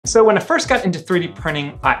So when I first got into 3D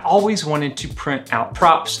printing, I always wanted to print out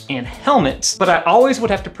props and helmets, but I always would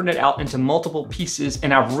have to print it out into multiple pieces,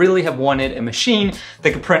 and I really have wanted a machine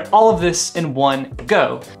that could print all of this in one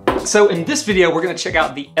go. So in this video, we're gonna check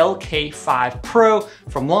out the LK5 Pro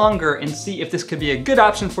from Longer and see if this could be a good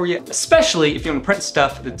option for you, especially if you wanna print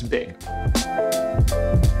stuff that's big.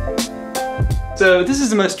 So this is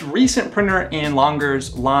the most recent printer in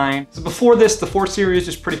Longer's line. So before this, the 4 series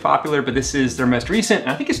is pretty popular, but this is their most recent, and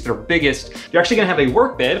I think it's their biggest. You're actually gonna have a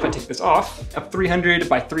work bed, if I take this off, of 300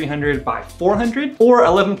 by 300 by 400, or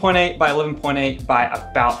 11.8 by 11.8 by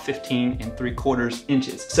about 15 3/4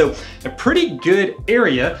 inches. So a pretty good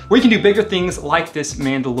area where you can do bigger things like this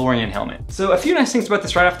Mandalorian helmet. So a few nice things about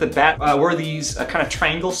this right off the bat were these kind of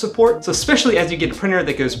triangle support. So especially as you get a printer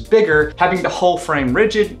that goes bigger, having the whole frame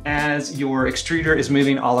rigid as your extruder is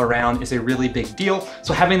moving all around is a really big deal.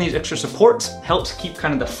 So having these extra supports helps keep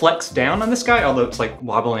kind of the flex down on this guy, although it's like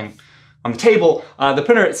wobbling on the table. The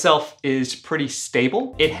printer itself is pretty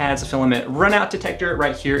stable. It has a filament runout detector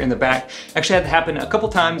right here in the back. Actually had to happen a couple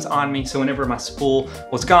times on me, so whenever my spool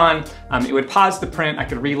was gone, it would pause the print, I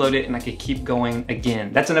could reload it, and I could keep going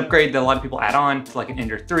again. That's an upgrade that a lot of people add on to like an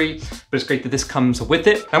Ender 3, but it's great that this comes with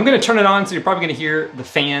it. I'm gonna turn it on, so you're probably gonna hear the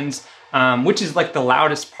fans, which is like the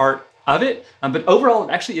loudest part of it, but overall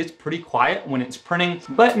it actually is pretty quiet when it's printing.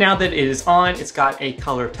 But now that it is on, it's got a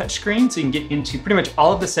color touchscreen, so you can get into pretty much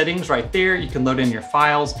all of the settings right there. You can load in your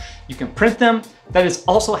files, you can print them. That is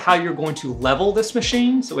also how you're going to level this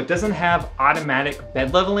machine, so it doesn't have automatic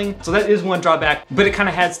bed leveling. So that is one drawback, but it kind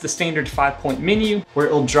of has the standard 5-point menu where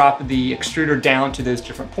it'll drop the extruder down to those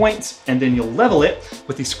different points, and then you'll level it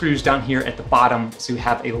with these screws down here at the bottom, so you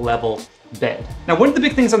have a level bed. Now, one of the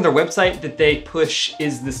big things on their website that they push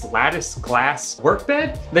is this lattice glass work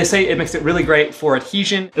bed. They say it makes it really great for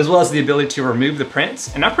adhesion, as well as the ability to remove the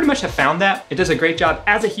prints. And I pretty much have found that. It does a great job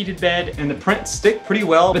as a heated bed, and the prints stick pretty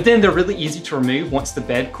well, but then they're really easy to remove once the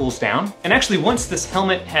bed cools down. And actually, once this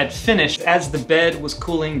helmet had finished, as the bed was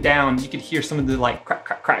cooling down, you could hear some of the like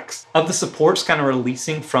cracks of the supports kind of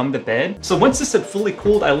releasing from the bed. So once this had fully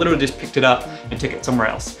cooled, I literally just picked it up and took it somewhere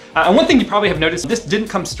else. And one thing you probably have noticed, this didn't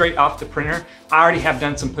come straight off the printer. I already have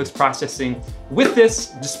done some post-processing with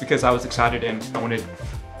this just because I was excited and I wanted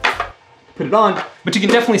to put it on. But you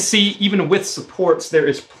can definitely see, even with supports, there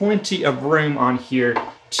is plenty of room on here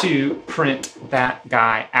to print that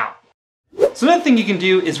guy out. So another thing you can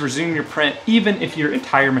do is resume your print even if your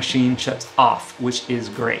entire machine shuts off, which is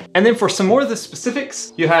great. And then for some more of the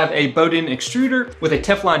specifics, you have a bowed-in extruder with a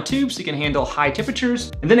Teflon tube so you can handle high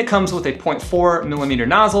temperatures. And then it comes with a 0.4mm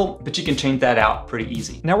nozzle, but you can change that out pretty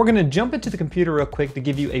easy. Now we're gonna jump into the computer real quick to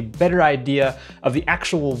give you a better idea of the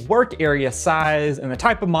actual work area size and the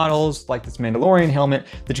type of models like this Mandalorian helmet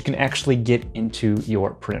that you can actually get into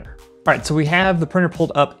your printer. All right, so we have the printer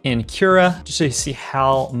pulled up in Cura, just so you see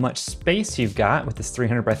how much space you've got with this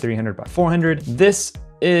 300 by 300 by 400. This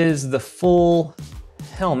is the full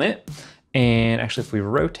helmet. And actually, if we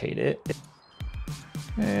rotate it,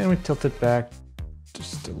 and we tilt it back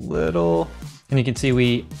just a little, and you can see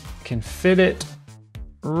we can fit it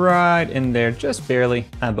right in there, just barely,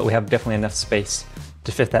 but we have definitely enough space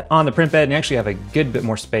to fit that on the print bed, and you actually have a good bit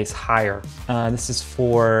more space higher. This is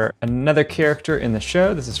for another character in the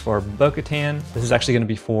show. This is for Bo-Katan. This is actually gonna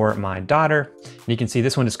be for my daughter. And you can see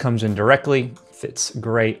this one just comes in directly, fits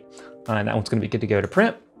great, and that one's gonna be good to go to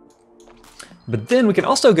print. But then we can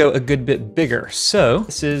also go a good bit bigger. So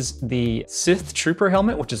this is the Sith Trooper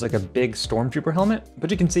helmet, which is like a big Stormtrooper helmet. But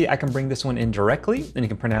you can see I can bring this one in directly, and you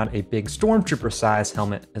can print out a big Stormtrooper size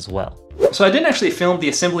helmet as well. So I didn't actually film the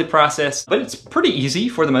assembly process, but it's pretty easy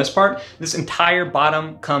for the most part. This entire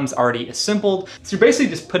bottom comes already assembled. So you're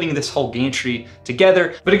basically just putting this whole gantry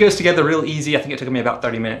together, but it goes together real easy. I think it took me about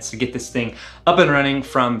 30 minutes to get this thing up and running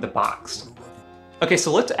from the box. Okay,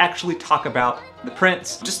 so let's actually talk about the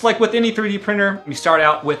prints. Just like with any 3D printer, you start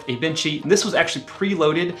out with a bench sheet. This was actually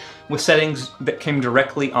preloaded with settings that came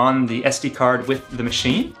directly on the SD card with the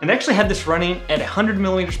machine. And I actually had this running at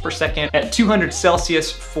 100mm per second at 200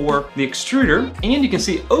 Celsius for the extruder. And you can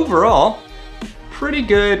see overall, pretty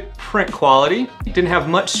good print quality. It didn't have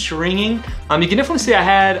much stringing. You can definitely see I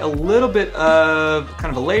had a little bit of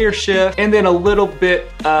kind of a layer shift and then a little bit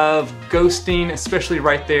of ghosting, especially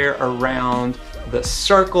right there around the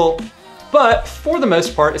circle. But for the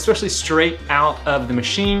most part, especially straight out of the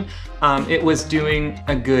machine, it was doing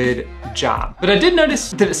a good job. But I did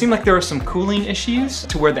notice that it seemed like there were some cooling issues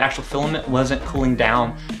to where the actual filament wasn't cooling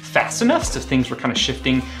down fast enough, so things were kind of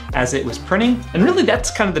shifting as it was printing. And really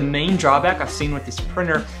that's kind of the main drawback I've seen with this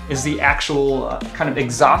printer is the actual kind of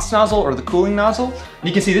exhaust nozzle or the cooling nozzle. And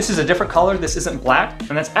you can see this is a different color, this isn't black,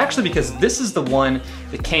 and that's actually because this is the one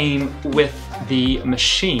that came with the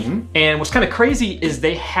machine. And what's kind of crazy is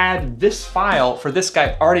they had this file for this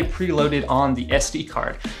guy already preloaded on the SD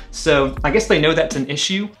card. So I guess they know that's an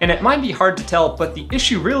issue, and it might be hard to tell, but the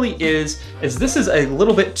issue really is this is a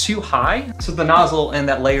little bit too high. So the nozzle and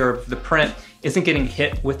that layer of the print isn't getting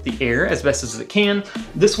hit with the air as best as it can.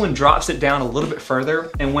 This one drops it down a little bit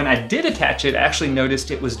further, and when I did attach it, I actually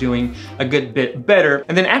noticed it was doing a good bit better.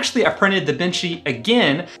 And then actually I printed the Benchy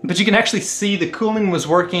again, but you can actually see the cooling was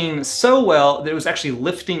working so well that it was actually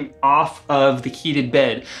lifting off of the heated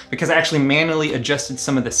bed because I actually manually adjusted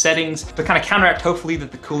some of the settings to kind of counteract hopefully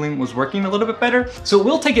that the cooling was working a little bit better. So it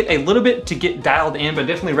will take it a little bit to get dialed in, but I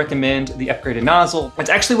definitely recommend the upgraded nozzle.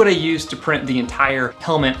 It's actually what I used to print the entire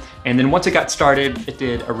helmet, and then once it got started, it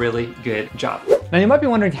did a really good job. Now you might be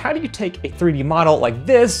wondering, how do you take a 3D model like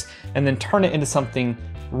this and then turn it into something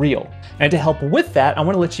real? And to help with that, I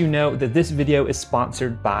want to let you know that this video is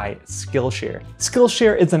sponsored by Skillshare.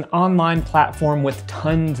 Skillshare is an online platform with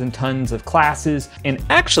tons and tons of classes, and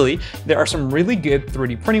actually there are some really good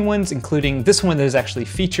 3D printing ones, including this one that is actually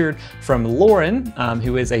featured from Lauren,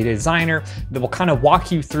 who is a designer that will kind of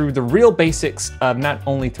walk you through the real basics of not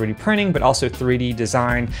only 3D printing, but also 3D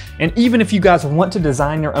design. And even if you guys want to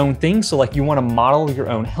design your own things, so like you want to model your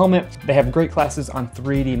own helmet, they have great classes on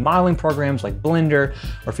 3D modeling programs like Blender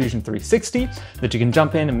or Fusion 360 that you can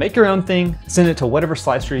jump in and make your own thing, send it to whatever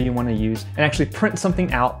slicer you want to use, and actually print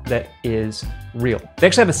something out that is real. They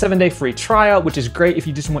actually have a 7-day free trial, which is great if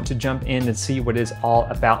you just want to jump in and see what it's all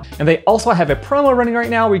about. And they also have a promo running right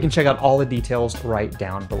now where you can check out all the details right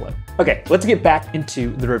down below. Okay, let's get back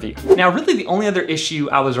into the review. Now, really the only other issue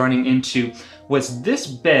I was running into was this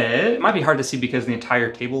bed. It might be hard to see because the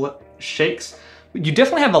entire table shakes. You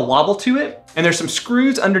definitely have a wobble to it, and there's some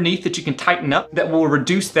screws underneath that you can tighten up that will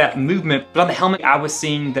reduce that movement. But on the helmet, I was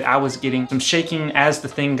seeing that I was getting some shaking as the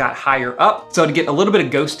thing got higher up. So to get a little bit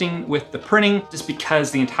of ghosting with the printing, just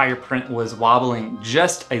because the entire print was wobbling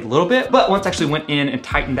just a little bit. But once I actually went in and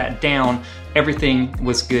tightened that down, everything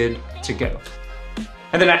was good to go.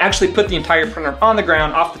 And then I actually put the entire printer on the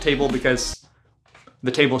ground off the table because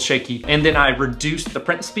the table's shaky. And then I reduced the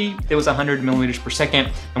print speed. It was 100 millimeters per second.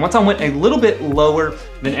 And once I went a little bit lower,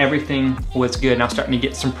 then everything was good. And I was starting to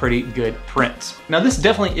get some pretty good prints. Now this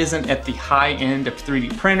definitely isn't at the high end of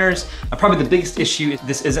 3D printers. Probably the biggest issue is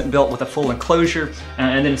this isn't built with a full enclosure.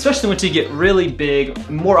 And then especially once you get really big,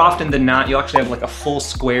 more often than not, you'll actually have like a full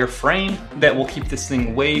square frame that will keep this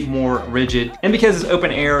thing way more rigid. And because it's open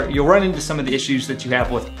air, you'll run into some of the issues that you have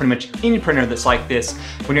with pretty much any printer that's like this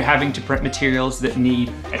when you're having to print materials that need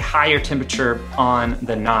a higher temperature on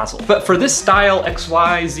the nozzle. But for this style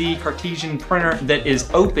XYZ Cartesian printer that is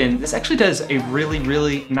open, this actually does a really,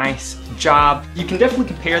 really nice job. You can definitely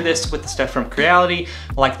compare this with the stuff from Creality,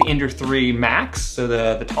 like the Ender 3 Max, so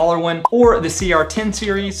the taller one, or the CR10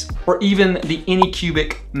 series, or even the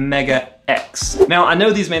Anycubic Mega X. Now, I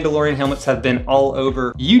know these Mandalorian helmets have been all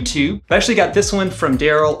over YouTube, but I actually got this one from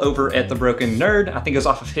Daryl over at The Broken Nerd. I think it was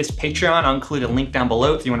off of his Patreon. I'll include a link down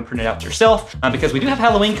below if you want to print it out yourself, because we do have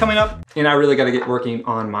Halloween coming up, and I really got to get working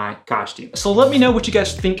on my costume. So let me know what you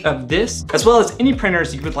guys think of this, as well as any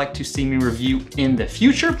printers you would like to see me review in the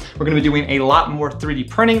future. We're going to be doing a lot more 3D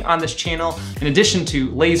printing on this channel, in addition to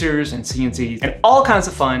lasers and CNCs and all kinds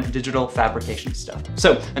of fun digital fabrication stuff.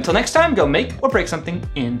 So until next time, go make or break something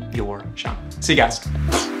in your shop. See you guys.